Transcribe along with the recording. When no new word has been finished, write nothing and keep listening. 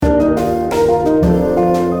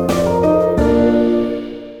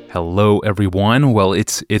Hello, everyone. Well,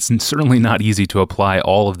 it's certainly not easy to apply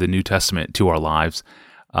all of the New Testament to our lives,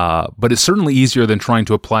 but it's certainly easier than trying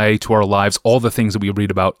to apply to our lives all the things that we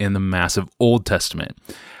read about in the massive Old Testament.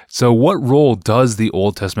 So what role does the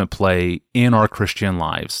Old Testament play in our Christian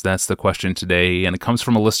lives? That's the question today, and it comes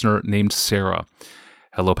from a listener named Sarah.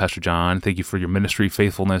 Hello, Pastor John. Thank you for your ministry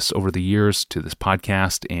faithfulness over the years to this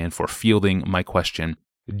podcast and for fielding my question.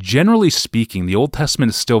 Generally speaking, the Old Testament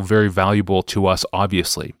is still very valuable to us,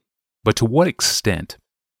 obviously. But to what extent?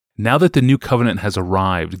 Now that the new covenant has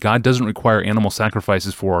arrived, God doesn't require animal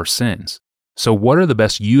sacrifices for our sins. So what are the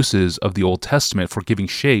best uses of the Old Testament for giving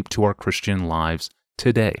shape to our Christian lives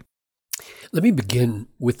today? Let me begin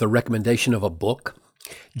with the recommendation of a book.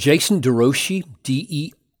 Jason DeRouchie,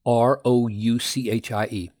 DeRouchie,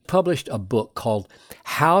 published a book called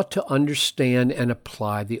How to Understand and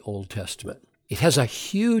Apply the Old Testament. It has a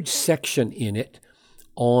huge section in it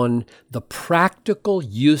on the practical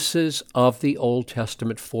uses of the Old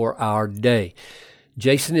Testament for our day.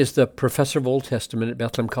 Jason is the professor of Old Testament at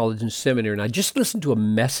Bethlehem College and Seminary, and I just listened to a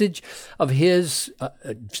message of his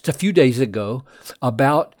just a few days ago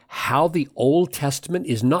about how the Old Testament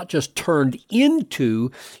is not just turned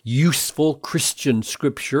into useful Christian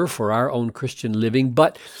scripture for our own Christian living,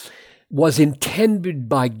 but was intended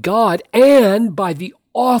by God and by the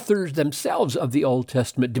authors themselves of the Old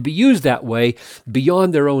Testament to be used that way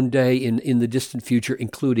beyond their own day in the distant future,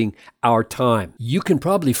 including our time. You can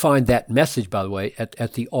probably find that message, by the way,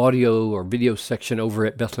 at the audio or video section over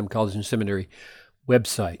at Bethlehem College and Seminary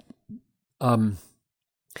website.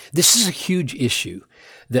 This is a huge issue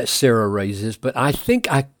that Sarah raises, but I think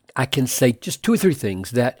I can say just two or three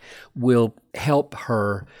things that will help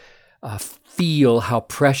her feel how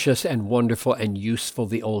precious and wonderful and useful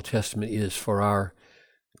the Old Testament is for our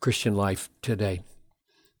Christian life today.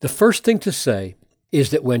 The first thing to say is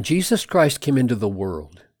that when Jesus Christ came into the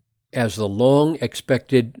world as the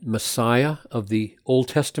long-expected Messiah of the Old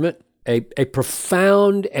Testament, a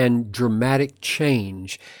profound and dramatic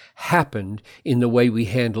change happened in the way we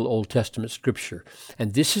handle Old Testament scripture.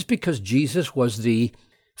 And this is because Jesus was the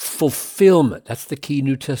fulfillment, that's the key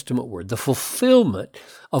New Testament word, the fulfillment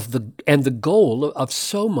of the goal of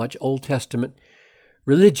so much Old Testament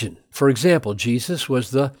religion. For example, Jesus was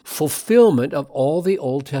the fulfillment of all the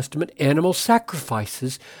Old Testament animal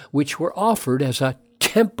sacrifices, which were offered as a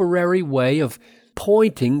temporary way of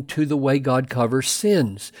pointing to the way God covers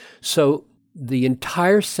sins. So the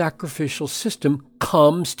entire sacrificial system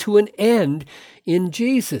comes to an end in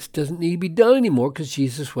Jesus. Doesn't need to be done anymore because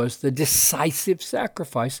Jesus was the decisive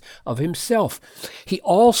sacrifice of himself. He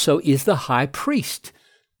also is the high priest,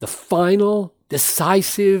 the final,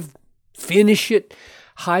 decisive, finish it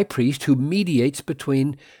high priest who mediates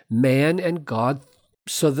between man and God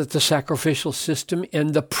so that the sacrificial system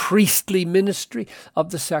and the priestly ministry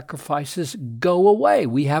of the sacrifices go away.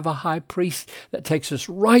 We have a high priest that takes us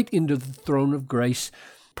right into the throne of grace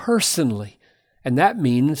personally. And that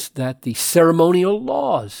means that the ceremonial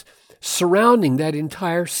laws surrounding that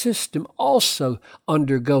entire system also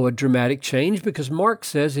undergo a dramatic change because Mark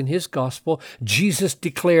says in his gospel, Jesus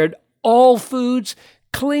declared all foods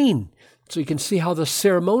clean. So you can see how the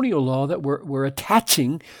ceremonial law that we're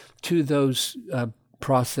attaching to those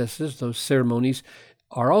processes, those ceremonies,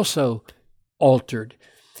 are also altered.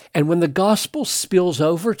 And when the gospel spills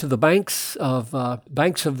over to the banks of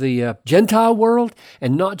the Gentile world,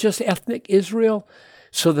 and not just ethnic Israel,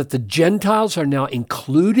 so that the Gentiles are now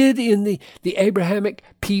included in the Abrahamic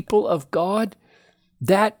people of God,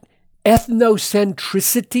 that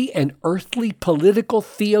ethnocentricity and earthly political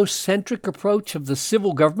theocentric approach of the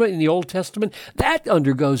civil government in the Old Testament, that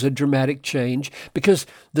undergoes a dramatic change because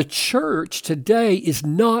the church today is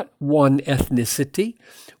not one ethnicity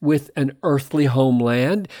with an earthly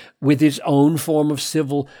homeland, with its own form of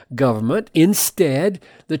civil government. Instead,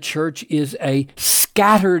 the church is a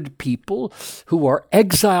scattered people who are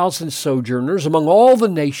exiles and sojourners among all the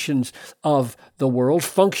nations of the world,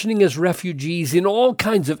 functioning as refugees in all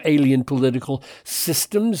kinds of alien political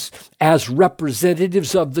systems as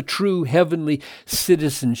representatives of the true heavenly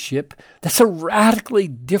citizenship. That's a radically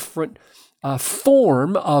different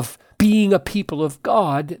form of being a people of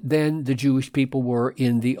God than the Jewish people were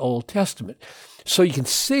in the Old Testament. So you can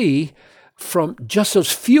see from just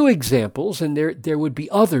those few examples, and there would be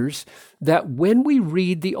others, that when we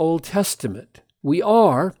read the Old Testament, we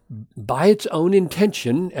are, by its own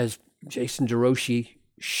intention, as Jason DeRouchie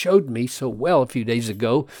showed me so well a few days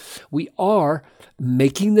ago, we are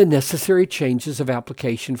making the necessary changes of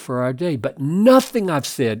application for our day. But nothing I've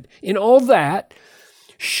said in all that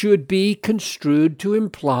should be construed to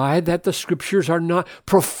imply that the Scriptures are not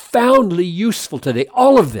profoundly useful today.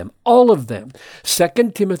 All of them.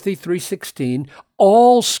 2 Timothy 3:16,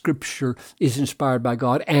 all Scripture is inspired by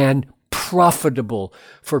God and profitable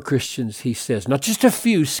for Christians, he says. Not just a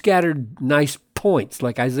few scattered nice points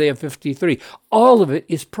like Isaiah 53. All of it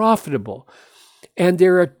is profitable. And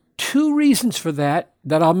there are two reasons for that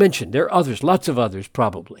I'll mention. There are others, lots of others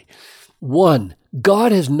probably. One,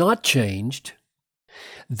 God has not changed.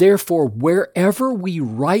 Therefore, wherever we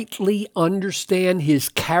rightly understand his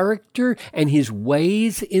character and his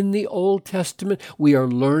ways in the Old Testament, we are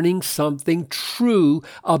learning something true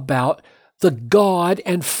about the God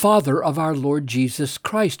and Father of our Lord Jesus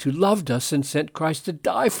Christ, who loved us and sent Christ to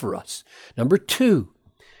die for us. Number two,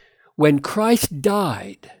 when Christ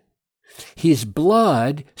died, his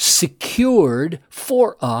blood secured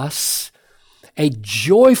for us a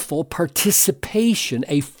joyful participation,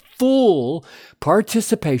 a full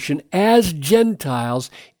participation as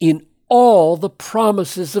Gentiles in all the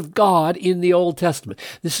promises of God in the Old Testament.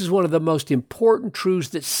 This is one of the most important truths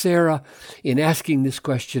that Sarah, in asking this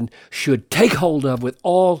question, should take hold of with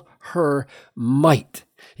all her might.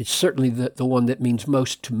 It's certainly the one that means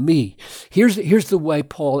most to me. Here's the way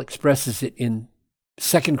Paul expresses it in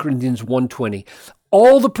 2 Corinthians 1:20.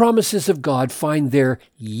 All the promises of God find their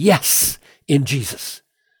yes in Jesus.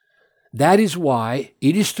 That is why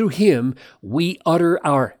it is through him we utter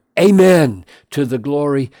our amen to the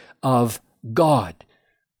glory of God.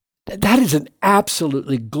 That is an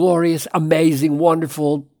absolutely glorious, amazing,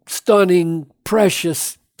 wonderful, stunning,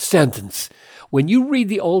 precious sentence. When you read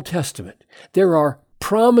the Old Testament, there are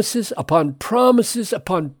promises upon promises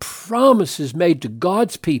upon promises made to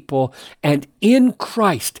God's people, and in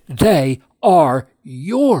Christ they are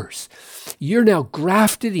yours. You're now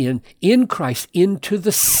grafted in Christ into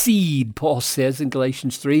the seed, Paul says in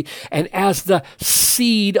Galatians 3, and as the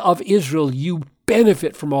seed of Israel, you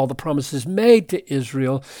benefit from all the promises made to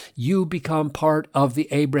Israel. You become part of the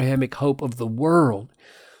Abrahamic hope of the world.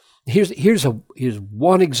 Here's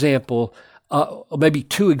one example, maybe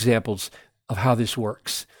two examples of how this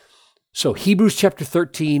works. So Hebrews chapter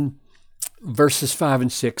 13, verses 5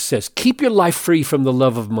 and 6 says, keep your life free from the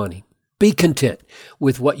love of money. Be content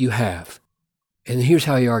with what you have. And here's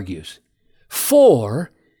how he argues.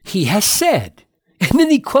 For he has said, and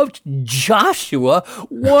then he quotes Joshua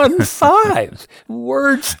 1:5,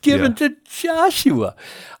 words given to Joshua,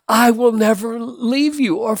 I will never leave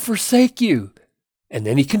you or forsake you. And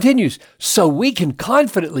then he continues, so we can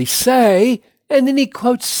confidently say, and then he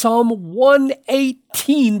quotes Psalm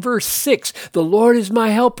 118, verse 6, the Lord is my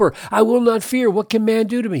helper. I will not fear. What can man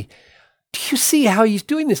do to me? Do you see how he's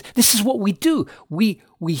doing this? This is what we do. We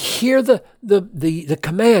hear the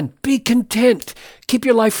command, be content, keep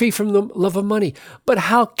your life free from the love of money. But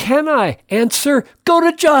how can I answer? Go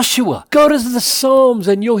to Joshua, go to the Psalms,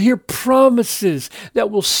 and you'll hear promises that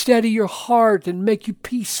will steady your heart and make you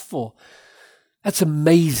peaceful. That's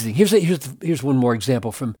amazing. Here's one more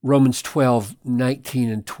example from Romans 12, 19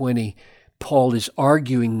 and 20. Paul is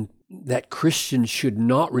arguing that Christians should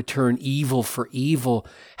not return evil for evil.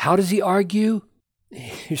 How does he argue?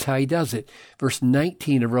 Here's how he does it. Verse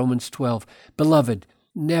 19 of Romans 12. Beloved,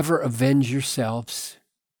 never avenge yourselves.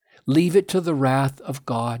 Leave it to the wrath of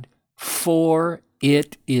God, for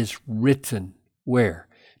it is written. Where?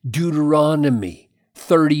 Deuteronomy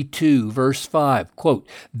 32, verse 5. Quote,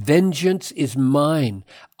 vengeance is mine.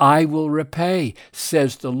 I will repay,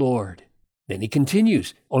 says the Lord. Then he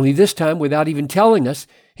continues, only this time without even telling us,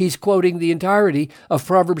 he's quoting the entirety of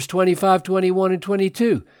Proverbs 25, 21, and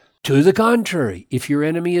 22. To the contrary, if your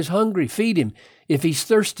enemy is hungry, feed him. If he's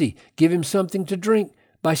thirsty, give him something to drink.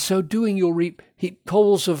 By so doing, you'll reap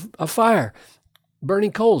coals of fire,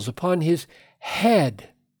 burning coals upon his head.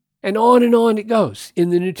 And on it goes in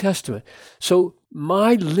the New Testament. So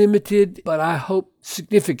my limited, but I hope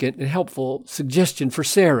significant and helpful suggestion for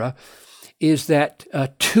Sarah is that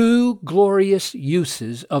two glorious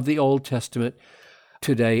uses of the Old Testament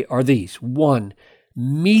today are these. One,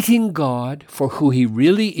 meeting God for who he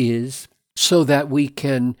really is so that we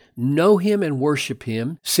can know him and worship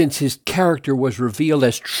him, since his character was revealed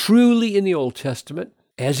as truly in the Old Testament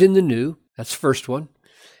as in the New. That's the first one.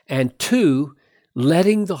 And two,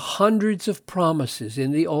 letting the hundreds of promises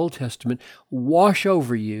in the Old Testament wash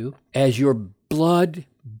over you as your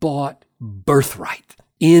blood-bought birthright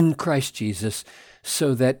in Christ Jesus,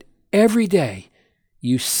 so that every day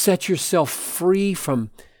you set yourself free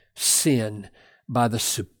from sin by the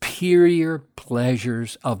superior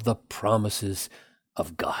pleasures of the promises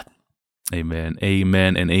of God. Amen,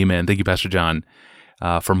 amen, and amen. Thank you, Pastor John.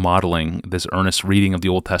 for modeling this earnest reading of the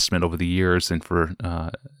Old Testament over the years, and for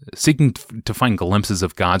seeking to find glimpses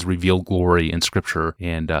of God's revealed glory in Scripture,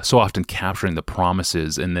 and so often capturing the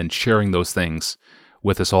promises and then sharing those things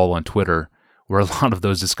with us all on Twitter, where a lot of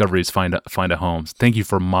those discoveries find a home. Thank you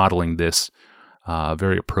for modeling this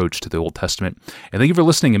very approach to the Old Testament. And thank you for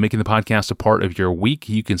listening and making the podcast a part of your week.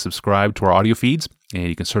 You can subscribe to our audio feeds, and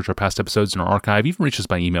you can search our past episodes in our archive. Even reach us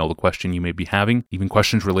by email with a question you may be having, even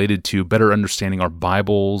questions related to better understanding our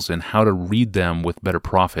Bibles and how to read them with better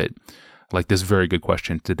profit, like this very good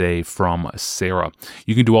question today from Sarah.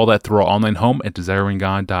 You can do all that through our online home at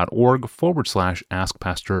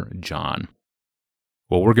desiringgod.org/AskPastorJohn.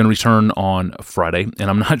 Well, we're going to return on Friday, and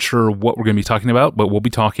I'm not sure what we're going to be talking about, but we'll be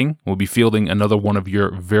talking. We'll be fielding another one of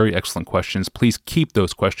your very excellent questions. Please keep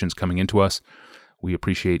those questions coming into us. We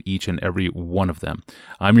appreciate each and every one of them.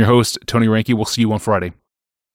 I'm your host, Tony Reinke. We'll see you on Friday.